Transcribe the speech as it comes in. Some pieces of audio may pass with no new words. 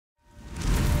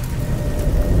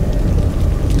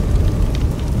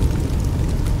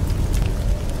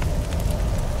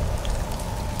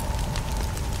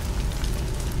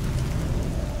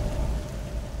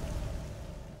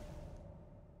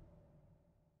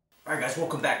Alright guys,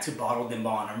 welcome back to Bottled In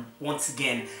Bond. Once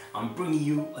again, I'm bringing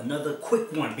you another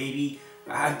quick one, baby.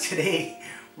 Today,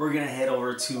 we're going to head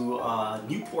over to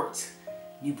Newport,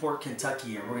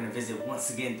 Kentucky, and we're going to visit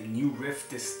once again the new Riff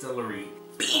distillery.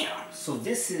 Bam! So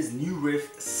this is New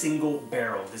Riff Single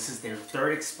Barrel. This is their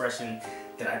third expression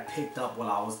that I picked up while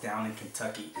I was down in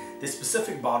Kentucky. This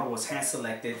specific bottle was hand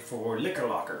selected for Liquor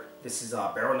Locker. This is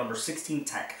barrel number 16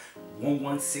 TAC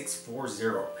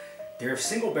 11640. Their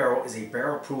single barrel is a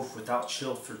barrel proof without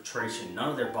chill filtration. None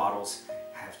of their bottles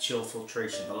have chill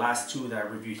filtration. The last two that I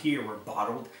reviewed here were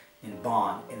Bottled In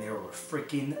Bond, and they were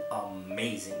freaking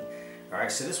amazing.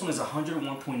 Alright, so this one is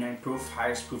 101.9 proof,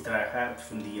 highest proof that I had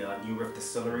from the New Riff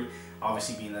distillery,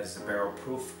 obviously being that it's a barrel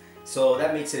proof. So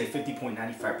that makes it a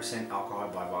 50.95% alcohol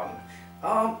by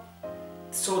volume.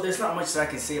 So there's not much that I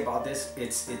can say about this.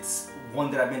 It's one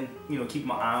that I've been keeping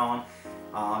my eye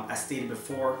on. As stated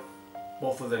before,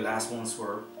 both of their last ones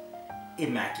were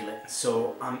immaculate.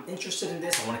 So I'm interested in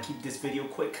this. I want to keep this video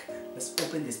quick. Let's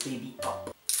open this baby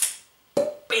up.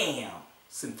 Bam!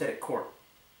 Synthetic cork.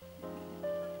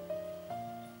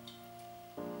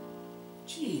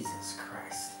 Jesus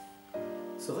Christ.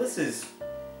 So this is,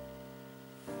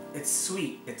 it's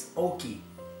sweet, it's oaky,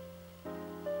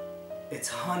 it's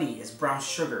honey, it's brown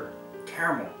sugar,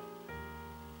 caramel,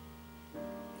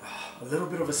 a little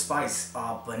bit of a spice,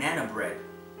 banana bread,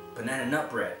 banana nut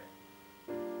bread,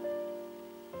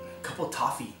 a couple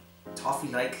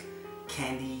toffee-like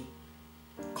candy,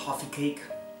 coffee cake.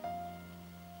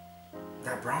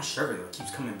 That brown sugar though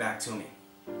keeps coming back to me.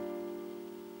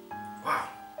 Wow.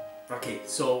 Okay,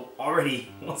 so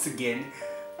already, once again,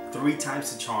 3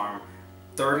 times the charm,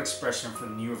 third expression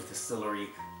from the New Riff distillery.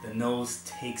 The nose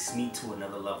takes me to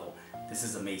another level. This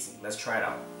is amazing. Let's try it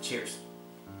out. Cheers.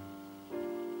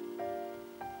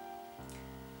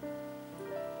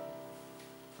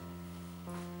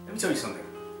 Let me tell you something.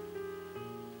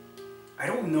 I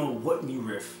don't know what New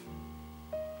Riff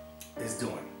is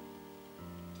doing.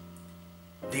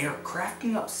 They are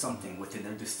crafting up something within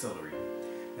their distillery.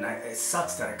 And it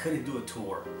sucks that I couldn't do a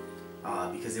tour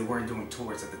because they weren't doing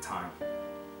tours at the time.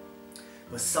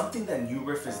 But something that New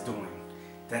Riff is doing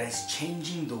that is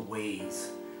changing the ways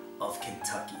of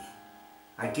Kentucky.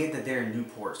 I get that they're in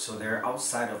Newport, so they're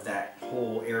outside of that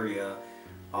whole area,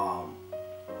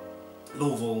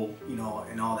 Louisville,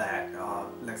 and all that,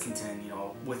 Lexington,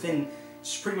 within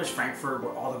pretty much Frankfurt,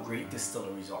 where all the great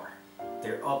distilleries are.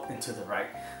 They're up and to the right,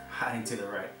 high and to the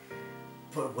right.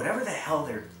 But whatever the hell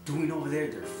they're doing over there,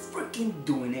 they're freaking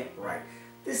doing it right.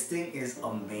 This thing is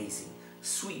amazing.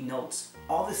 Sweet notes,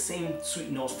 all the same sweet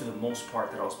notes for the most part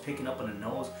that I was picking up on the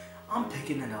nose, I'm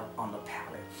picking it up on the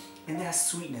palate. And that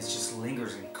sweetness just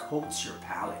lingers and coats your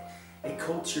palate. It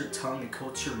coats your tongue, it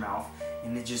coats your mouth,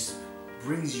 and it just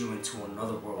brings you into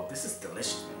another world. This is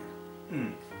delicious,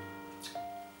 man.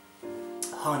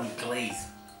 Honey glaze,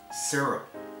 syrup,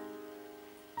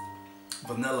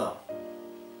 vanilla,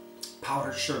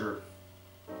 powdered sugar.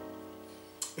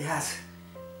 It has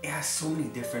so many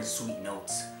different sweet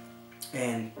notes,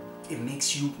 and it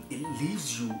leaves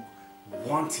you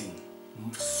wanting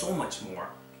so much more.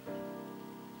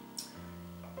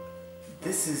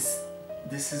 This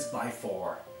is by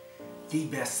far the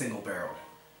best single barrel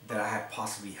that I have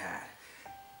possibly had.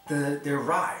 Their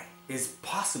rye is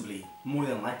possibly, more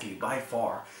than likely, by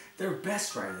far their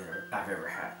best rye I've ever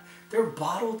had. Their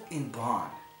Bottled In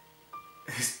Bond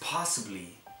is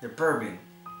possibly, their bourbon,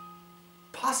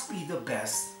 possibly the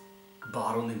best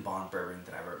Bottled In Bond bourbon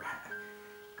that I've ever had.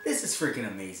 This is freaking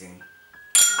amazing.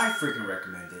 I freaking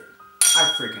recommend it.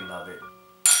 I freaking love it.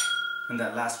 And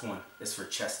that last one is for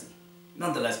Chesty.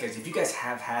 Nonetheless, guys, if you guys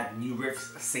have had New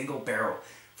Riff's single barrel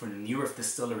from the New Riff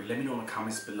distillery, let me know in the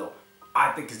comments below.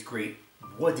 I think it's great.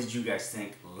 What did you guys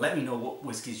think? Let me know what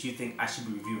whiskeys you think I should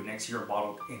be reviewing next year,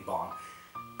 Bottled In Bond.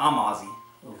 I'm Ozzy.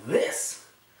 This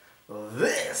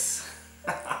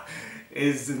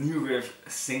is the New Riff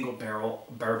single barrel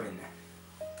bourbon,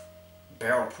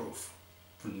 barrel proof,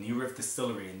 from the New Riff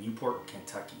distillery in Newport,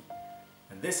 Kentucky.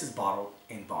 And this is Bottled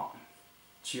In Bond.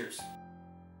 Cheers.